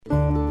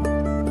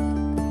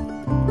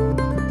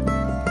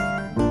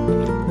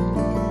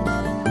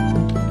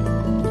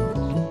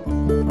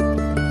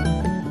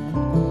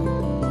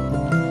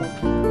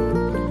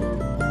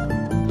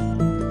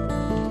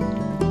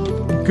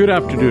Good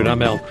afternoon.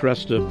 I'm Al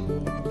Cresta.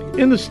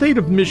 In the state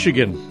of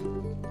Michigan,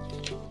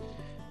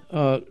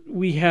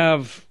 we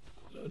have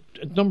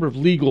a number of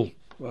legal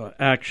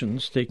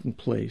actions taking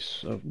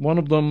place. One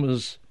of them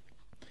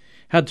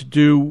had to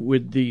do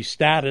with the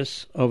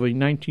status of a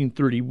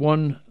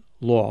 1931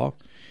 law,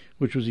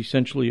 which was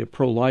essentially a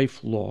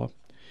pro-life law,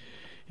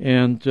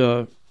 and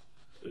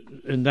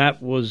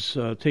that was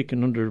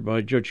taken under by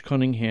Judge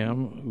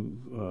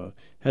Cunningham, who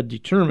had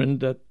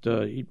determined that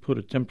he'd put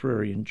a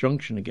temporary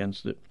injunction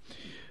against it.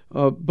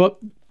 But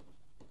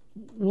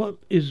what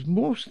is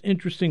most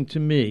interesting to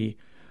me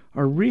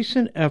are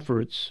recent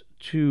efforts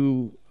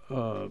to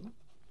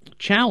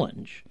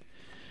challenge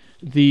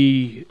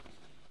the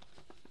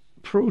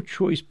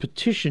pro-choice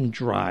petition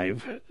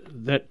drive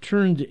that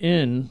turned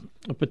in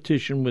a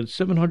petition with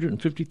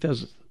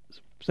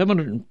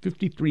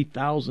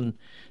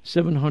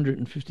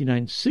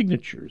 753,759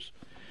 signatures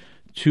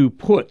to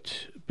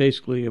put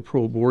basically a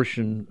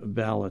pro-abortion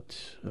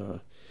ballot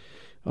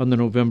on the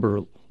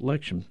November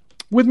election.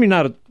 With me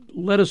now to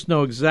let us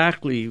know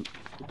exactly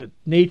the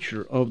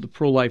nature of the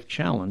pro-life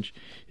challenge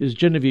is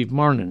Genevieve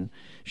Marnon.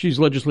 She's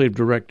legislative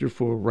director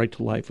for Right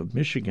to Life of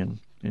Michigan,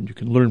 and you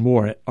can learn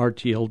more at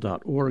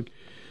rtl.org.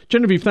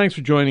 Genevieve, thanks for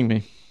joining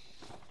me.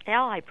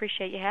 Al, I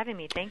appreciate you having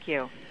me. Thank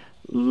you.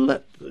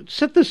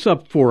 Set this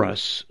up for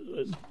us.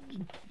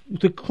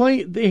 The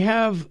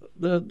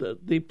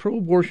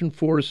pro-abortion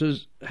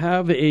forces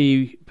have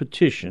a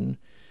petition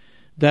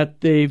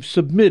that they've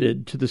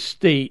submitted to the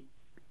state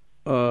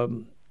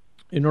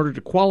in order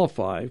to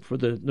qualify for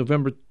the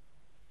November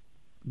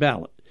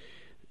ballot.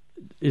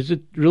 Is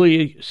it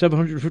really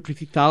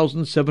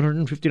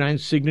 750,759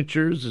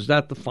 signatures? Is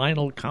that the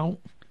final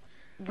count?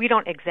 We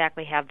don't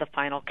exactly have the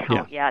final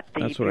count yet.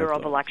 The Bureau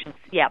of Elections,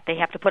 they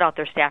have to put out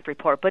their staff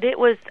report. But it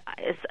was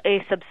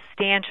a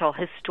substantial,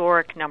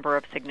 historic number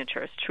of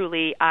signatures.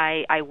 Truly,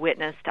 I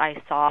witnessed,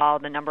 I saw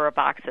the number of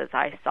boxes,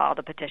 I saw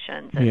the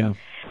petitions. And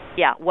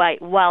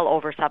well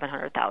over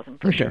 700,000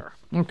 for sure.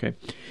 Okay.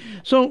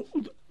 So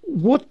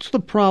what's the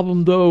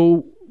problem,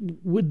 though,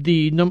 with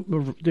the number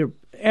of their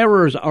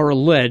errors are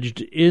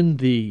alleged in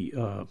the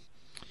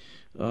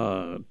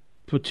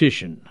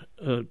petition?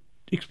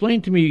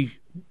 Explain to me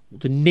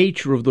the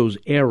nature of those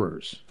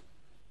errors.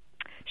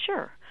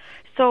 Sure.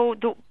 So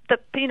the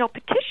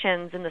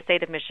petitions in the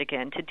state of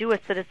Michigan to do a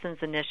citizens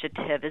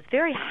initiative is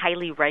very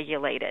highly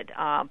regulated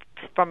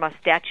from a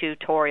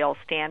statutorial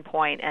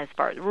standpoint as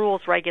far as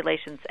rules,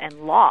 regulations,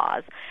 and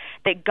laws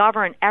that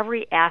govern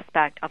every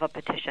aspect of a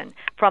petition,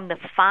 from the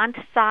font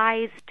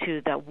size to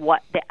the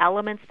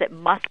elements that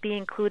must be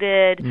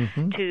included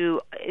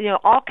to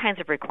all kinds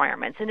of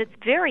requirements, and it's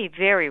very,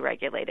 very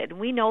regulated.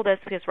 And we know this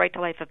because Right to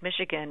Life of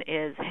Michigan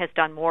has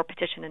done more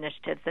petition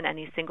initiatives than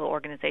any single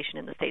organization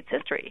in the state's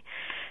history.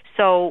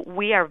 So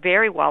we are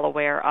very well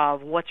aware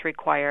of what's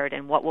required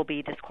and what will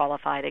be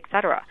disqualified, et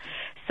cetera.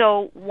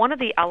 So one of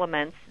the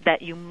elements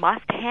that you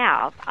must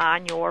have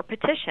on your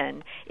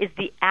petition is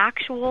the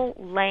actual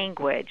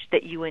language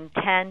that you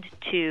intend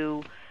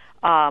to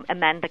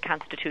amend the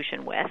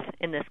Constitution with,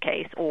 in this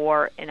case,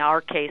 or in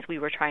our case, we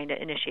were trying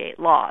to initiate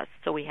laws.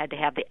 So we had to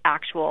have the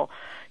actual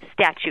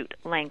statute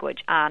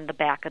language on the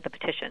back of the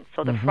petition.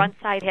 So the front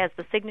side has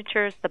the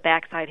signatures, the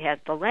back side has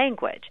the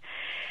language.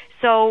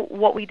 So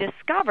what we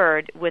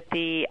discovered with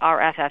the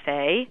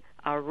RFFA,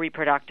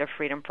 Reproductive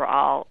Freedom for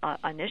All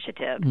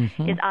initiative,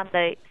 is on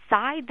the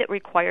side that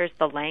requires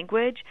the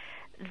language,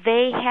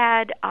 they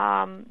had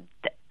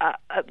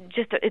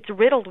it's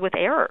riddled with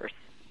errors,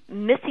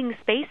 missing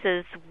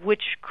spaces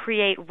which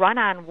create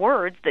run-on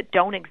words that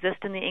don't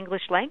exist in the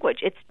English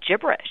language. It's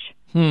gibberish.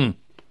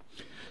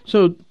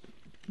 So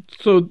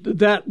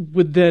that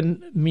would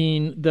then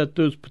mean that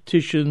those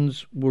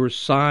petitions were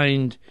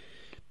signed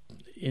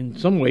in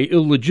some way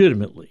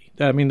illegitimately.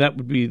 I mean, that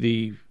would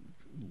be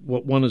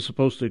what one is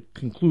supposed to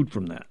conclude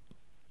from that.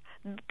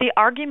 The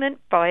argument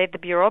by the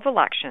Bureau of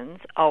Elections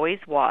always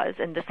was,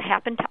 and this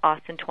happened to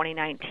us in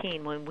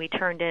 2019 when we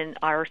turned in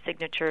our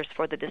signatures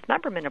for the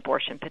dismemberment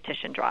abortion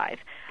petition drive.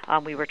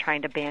 We were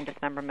trying to ban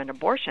dismemberment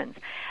abortions.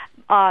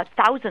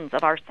 Thousands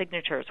of our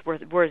signatures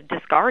were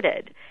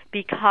discarded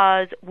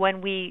because when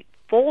we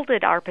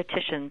folded our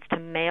petitions to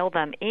mail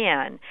them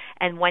in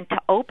and went to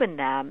open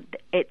them,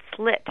 it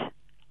slit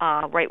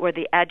right where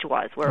the edge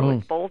was, where it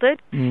was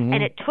folded,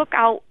 and it took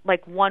out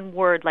like one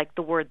word, like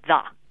the word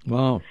the.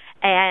 Wow.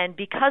 And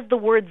because the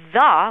word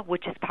the,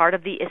 which is part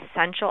of the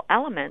essential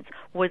elements,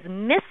 was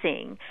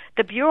missing,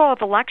 the Bureau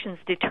of Elections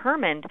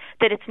determined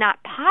that it's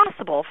not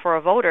possible for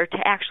a voter to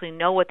actually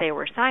know what they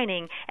were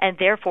signing, and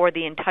therefore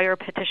the entire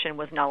petition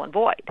was null and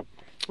void.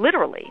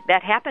 Literally,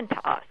 that happened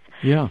to us.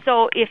 Yeah.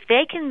 So if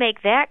they can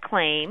make that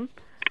claim,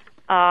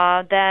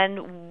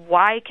 then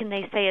why can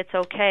they say it's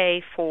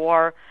okay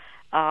for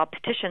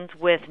petitions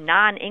with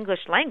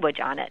non-English language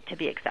on it to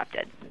be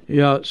accepted?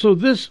 Yeah, so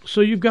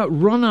you've got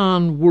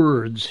run-on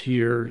words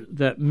here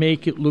that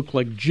make it look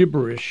like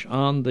gibberish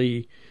on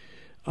the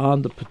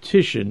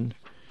petition.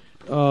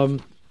 So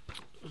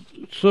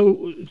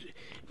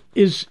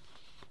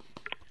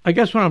I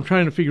guess what I'm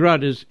trying to figure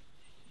out is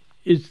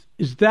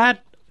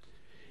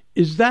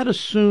is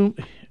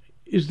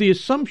the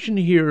assumption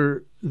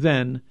here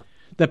then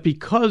that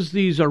because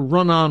these are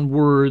run-on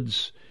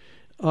words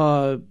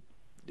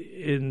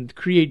and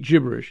create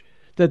gibberish,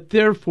 that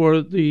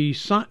therefore the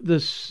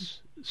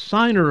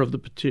signer of the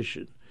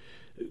petition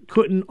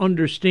couldn't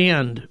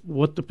understand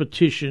what the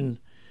petition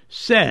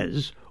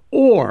says,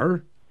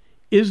 or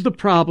is the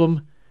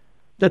problem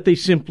that they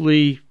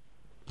simply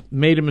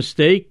made a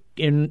mistake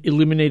and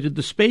eliminated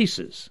the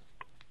spaces?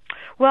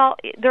 Well,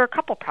 there are a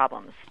couple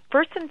problems.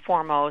 First and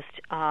foremost,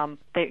 you got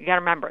to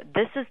remember,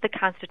 this is the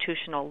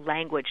constitutional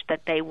language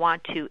that they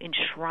want to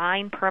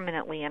enshrine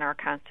permanently in our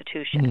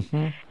Constitution.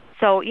 Mm-hmm.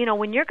 So,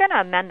 when you're going to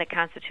amend the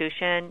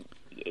Constitution,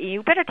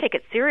 you better take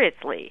it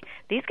seriously.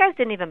 These guys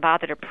didn't even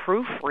bother to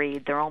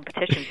proofread their own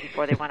petitions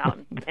before they went out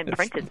and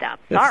printed them.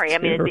 Sorry,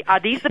 are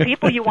these the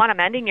people you want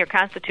amending your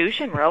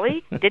Constitution,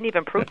 really? Didn't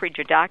even proofread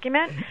your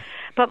document?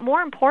 But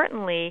more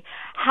importantly,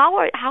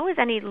 how is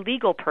any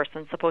legal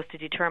person supposed to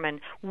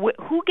determine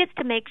who gets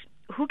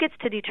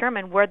to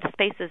determine where the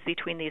spaces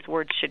between these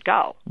words should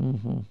go?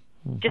 Mm-hmm.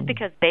 Mm-hmm. Just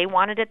because they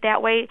wanted it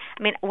that way?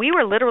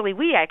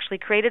 We actually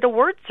created a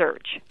word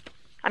search.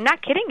 I'm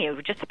not kidding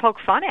you, just to poke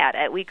fun at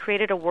it. We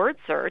created a word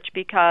search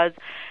because,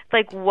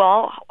 if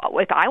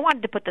I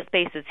wanted to put the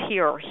spaces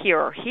here or here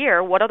or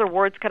here, what other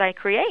words could I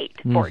create,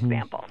 for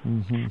example?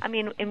 Mm-hmm.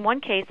 In one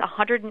case,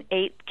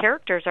 108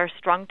 characters are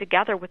strung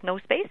together with no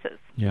spaces.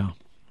 Yeah.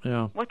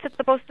 Yeah. What's it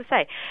supposed to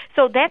say?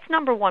 So that's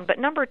number one. But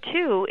number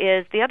two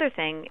is the other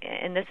thing,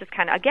 and this is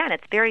again,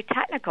 it's very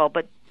technical,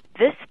 but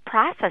this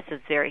process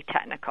is very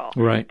technical.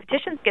 Right.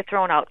 Petitions get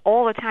thrown out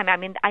all the time.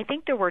 I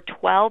think there were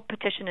 12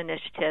 petition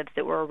initiatives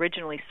that were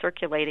originally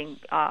circulating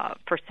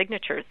for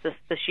signatures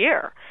this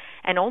year,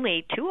 and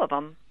only 2 of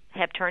them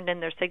have turned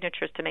in their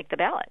signatures to make the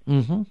ballot.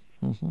 Mm-hmm.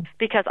 Mm-hmm.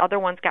 Because other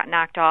ones got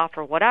knocked off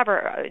or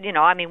whatever.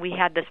 We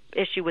had this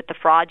issue with the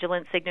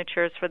fraudulent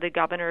signatures for the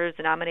governors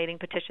nominating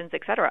petitions,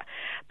 etc.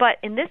 But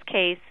in this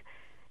case,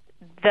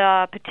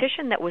 the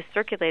petition that was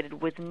circulated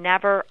was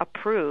never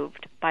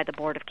approved by the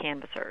Board of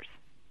Canvassers.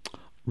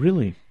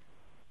 Really?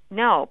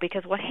 No,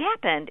 because what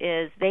happened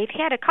is they've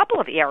had a couple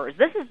of errors.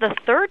 This is the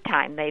third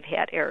time they've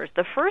had errors.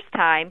 The first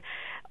time,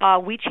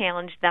 we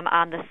challenged them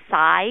on the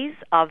size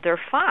of their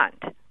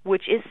font,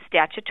 which is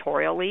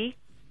statutorily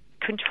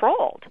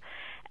controlled.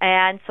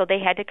 And so they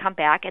had to come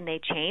back and they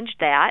changed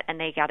that, and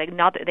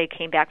they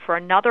came back for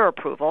another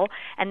approval,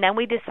 and then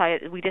we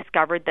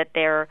discovered that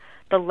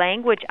the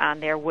language on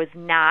there was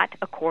not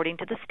according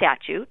to the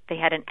statute. They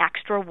had an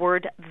extra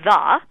word,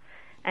 the.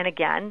 And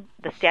again,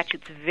 the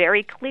statute's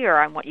very clear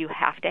on what you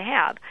have to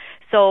have.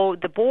 So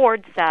the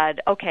board said,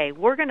 okay,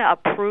 we're going to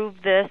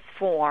approve this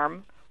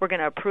form, we're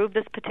going to approve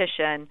this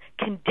petition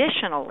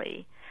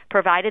conditionally,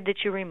 provided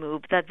that you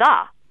remove the.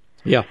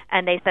 Yeah.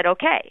 And they said,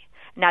 okay,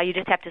 now you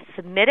just have to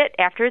submit it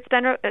after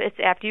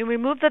after you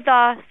remove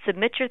the,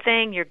 submit your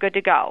thing, you're good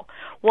to go.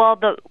 Well,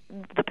 the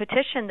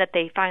petition that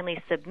they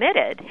finally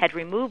submitted had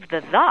removed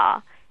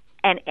the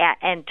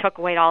and took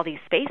away all these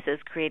spaces,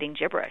 creating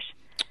gibberish.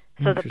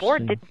 So the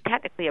board didn't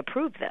technically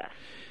approve this.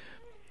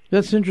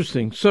 That's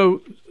interesting.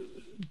 So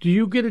do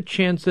you get a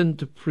chance then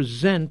to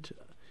present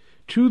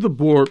to the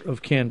Board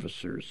of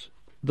Canvassers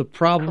the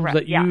problems Correct,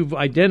 that you've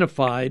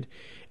identified,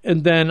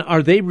 and then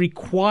are they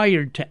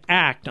required to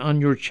act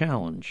on your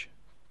challenge?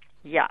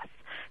 Yes.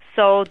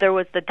 So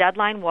the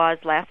deadline was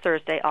last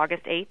Thursday,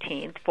 August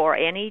 18th, for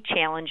any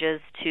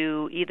challenges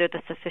to either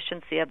the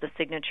sufficiency of the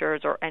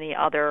signatures or any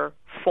other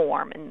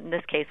form. In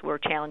this case, we're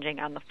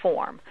challenging on the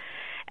form.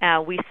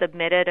 We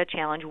submitted a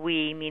challenge,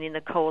 meaning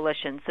the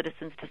coalition,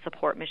 Citizens to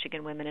Support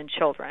Michigan Women and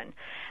Children.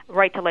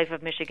 Right to Life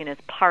of Michigan is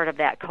part of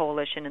that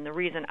coalition, and the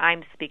reason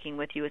I'm speaking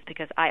with you is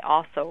because I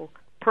also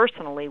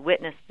personally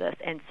witnessed this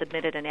and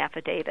submitted an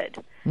affidavit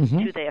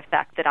to the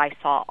effect that I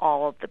saw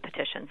all of the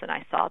petitions, and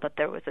I saw that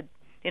there was an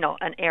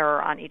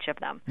error on each of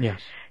them. Yes.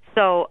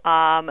 So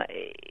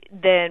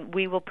then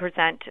we will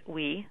present,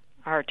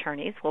 our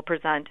attorneys, will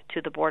present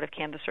to the Board of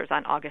Canvassers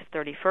on August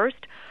 31st,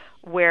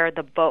 where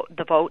the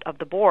vote of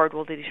the board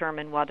will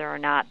determine whether or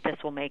not this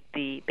will make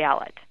the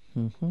ballot.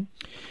 Mm-hmm.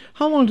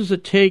 How long does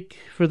it take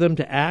for them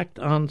to act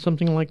on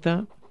something like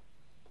that?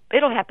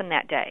 It'll happen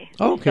that day.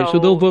 Okay, so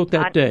they'll vote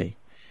that day.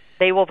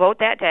 They will vote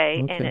that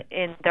day, Okay.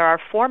 and there are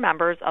 4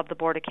 members of the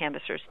Board of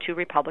Canvassers, 2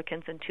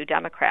 Republicans and 2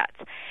 Democrats.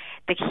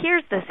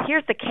 Here's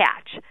the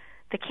catch.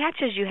 The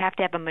catch is you have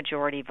to have a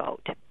majority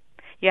vote.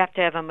 You have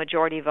to have a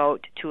majority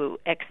vote to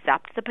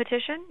accept the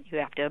petition. You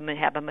have to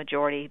have a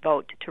majority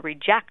vote to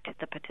reject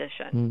the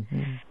petition.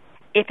 Mm-hmm.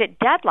 If it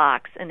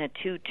deadlocks in a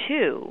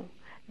 2-2,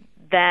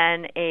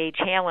 then a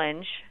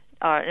challenge,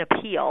 an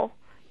appeal,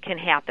 can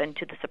happen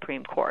to the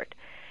Supreme Court.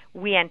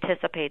 We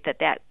anticipate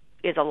that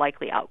is a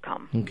likely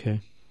outcome.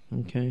 Okay.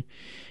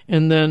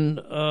 And then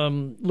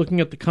looking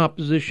at the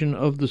composition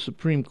of the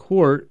Supreme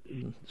Court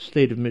in the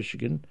state of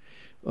Michigan,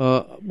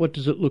 what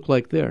does it look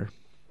like there?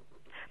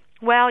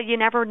 Well, you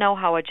never know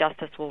how a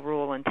justice will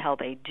rule until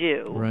they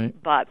do. Right.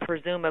 But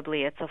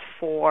presumably it's a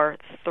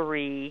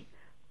 4-3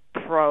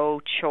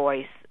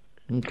 pro-choice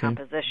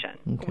composition.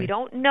 Okay. We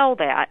don't know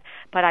that,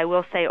 but I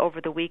will say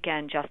over the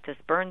weekend, Justice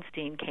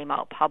Bernstein came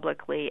out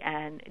publicly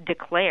and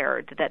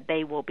declared that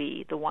they will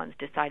be the ones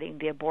deciding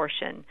the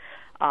abortion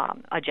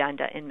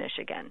agenda in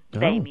Michigan. Oh.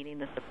 They, meaning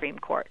the Supreme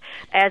Court,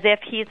 as if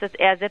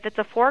it's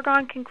a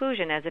foregone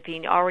conclusion, as if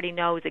he already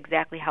knows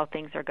exactly how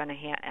things are going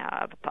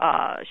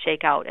to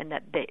shake out, and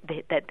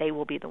that they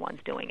will be the ones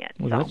doing it.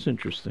 Well, that's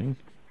interesting.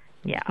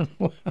 Yeah.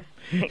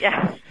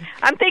 Yeah.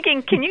 I'm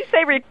thinking, can you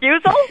say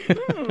refusal?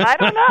 I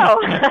don't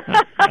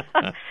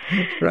know.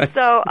 Right.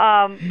 So,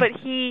 but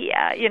he,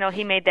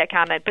 he made that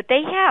comment. But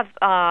they have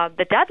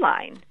the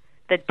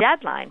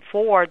deadline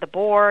for the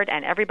board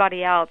and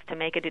everybody else to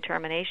make a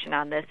determination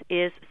on this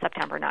is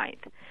September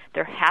 9th.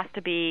 There has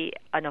to be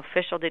an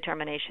official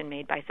determination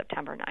made by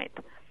September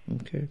 9th.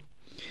 Okay.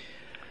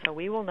 So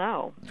we will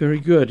know. Very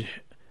good.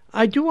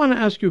 I do want to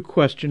ask you a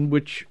question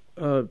which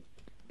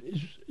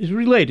is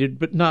related,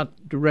 but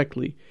not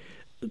directly.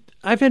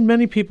 I've had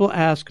many people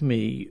ask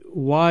me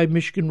why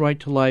Michigan Right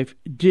to Life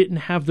didn't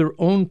have their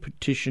own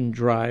petition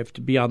drive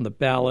to be on the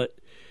ballot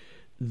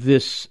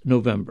this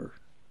November.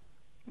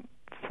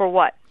 For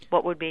what?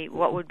 What would we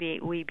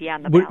be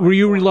on the ballot? Were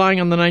you for? relying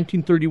on the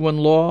 1931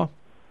 law?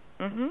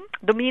 Mm-hmm.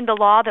 You mean the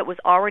law that was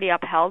already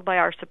upheld by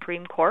our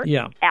Supreme Court?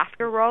 Yeah.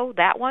 After Roe,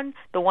 that one?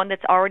 The one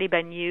that's already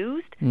been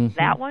used? Mm-hmm.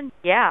 That one?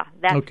 Yeah,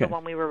 that's okay. the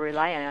one we were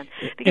relying on.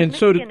 Because and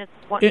Michigan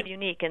is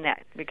unique in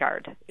that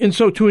regard. And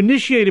so to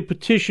initiate a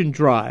petition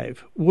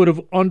drive would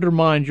have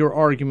undermined your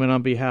argument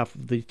on behalf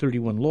of the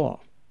 31 law.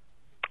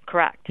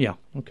 Correct. Yeah,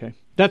 okay.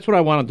 That's what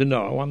I wanted to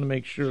know. I wanted to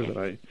make sure that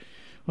I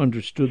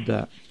understood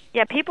that.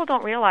 Yeah, people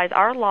don't realize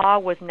our law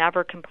was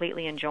never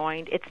completely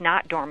enjoined. It's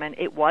not dormant.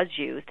 It was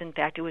used. In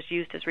fact, it was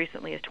used as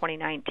recently as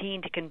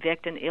 2019 to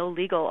convict an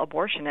illegal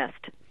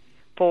abortionist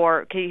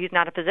he's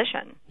not a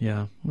physician.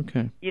 Yeah,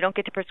 okay. You don't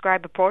get to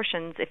prescribe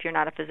abortions if you're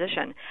not a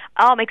physician.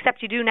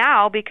 Except you do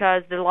now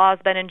because the law has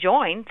been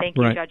enjoined. Thank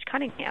you, right. Judge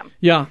Cunningham.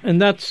 Yeah, and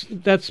that's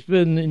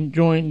been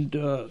enjoined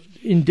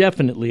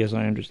indefinitely, as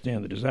I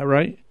understand it. Is that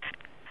right?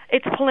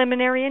 It's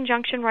preliminary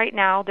injunction right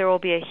now. There will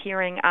be a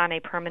hearing on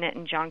a permanent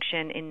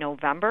injunction in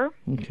November.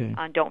 Okay.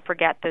 Don't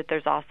forget that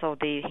there's also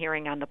the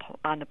hearing on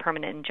the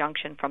permanent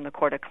injunction from the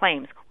Court of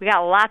Claims. We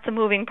got lots of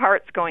moving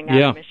parts going on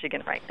in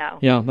Michigan right now.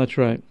 Yeah, that's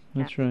right.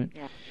 That's right.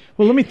 Yeah.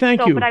 Well, let me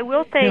thank you. But I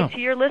will say to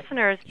your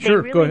listeners,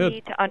 sure, they really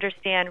need to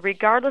understand,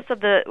 regardless of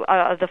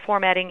the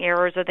formatting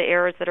errors or the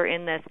errors that are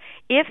in this,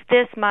 if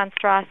this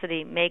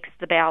monstrosity makes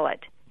the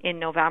ballot in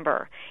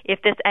November,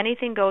 if this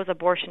anything goes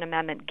abortion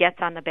amendment gets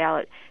on the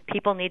ballot,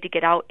 people need to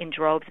get out in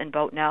droves and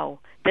vote no.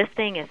 This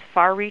thing is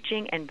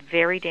far-reaching and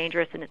very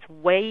dangerous, and it's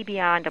way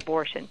beyond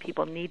abortion.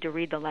 People need to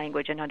read the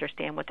language and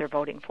understand what they're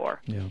voting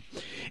for. Yeah.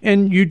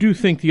 And you do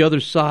think the other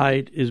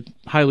side is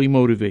highly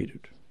motivated?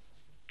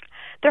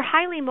 They're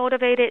highly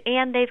motivated,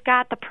 and they've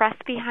got the press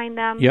behind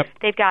them. Yep.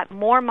 They've got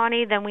more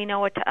money than we know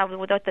what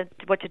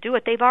to do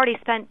with. They've already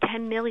spent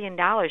 $10 million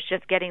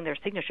just getting their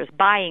signatures,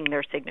 buying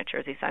their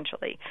signatures,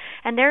 essentially.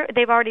 And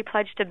they've already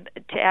pledged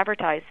to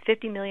advertise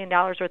 $50 million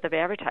worth of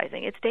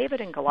advertising. It's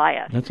David and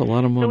Goliath. That's a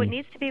lot of money. So it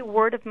needs to be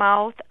word of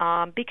mouth,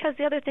 because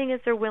the other thing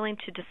is they're willing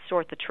to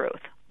distort the truth.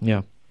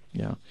 Yeah.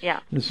 Yeah.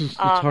 Yeah. It's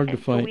hard to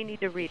fight. So we need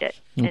to read it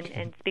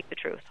and speak the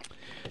truth.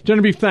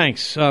 Genevieve,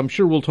 thanks. I'm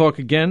sure we'll talk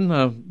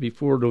again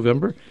before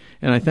November,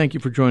 and I thank you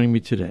for joining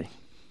me today.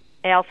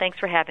 Al, thanks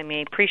for having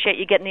me. Appreciate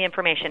you getting the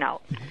information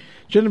out.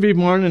 Genevieve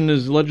Marnon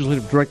is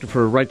Legislative Director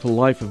for Right to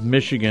Life of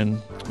Michigan.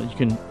 You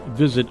can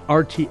visit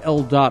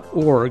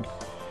rtl.org.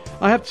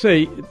 I have to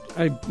say,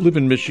 I live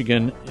in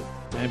Michigan.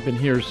 I've been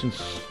here since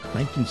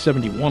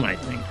 1971, I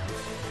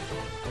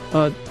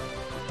think.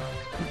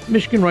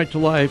 Michigan Right to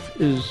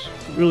Life is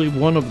really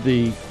one of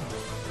the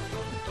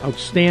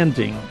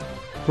outstanding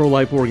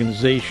pro-life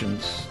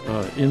organizations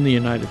in the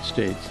United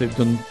States. They've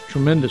done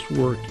tremendous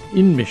work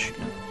in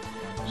Michigan.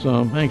 So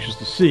I'm anxious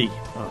to see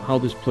how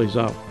this plays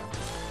out.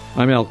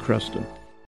 I'm Al Creston.